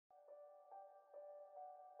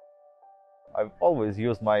I've always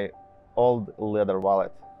used my old leather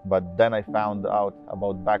wallet, but then I found out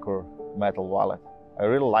about Bauqur metal wallet. I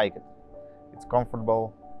really like it. It's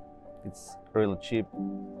comfortable, it's really cheap,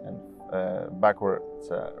 and Bauqur, it's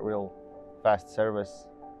a real fast service,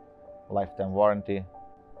 lifetime warranty.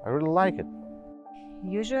 I really like it.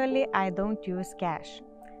 Usually I don't use cash,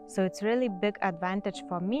 so it's really big advantage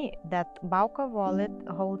for me that Bauqur wallet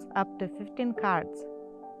holds up to 15 cards.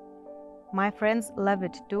 My friends love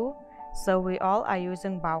it too, so we all are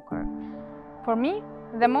using Bauqur. For me,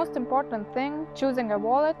 the most important thing choosing a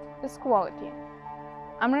wallet is quality.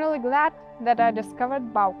 I'm really glad that I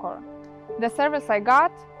discovered Bauqur. The service I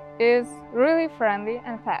got is really friendly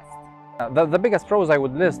and fast. The biggest pros I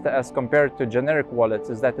would list as compared to generic wallets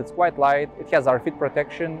is that it's quite light, it has RFID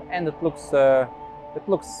protection, and it looks of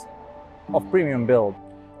premium build.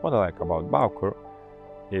 What I like about Bauqur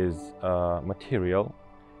is material.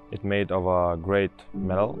 It's made of a great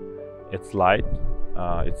metal. It's light,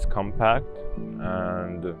 it's compact,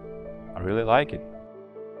 and I really like it.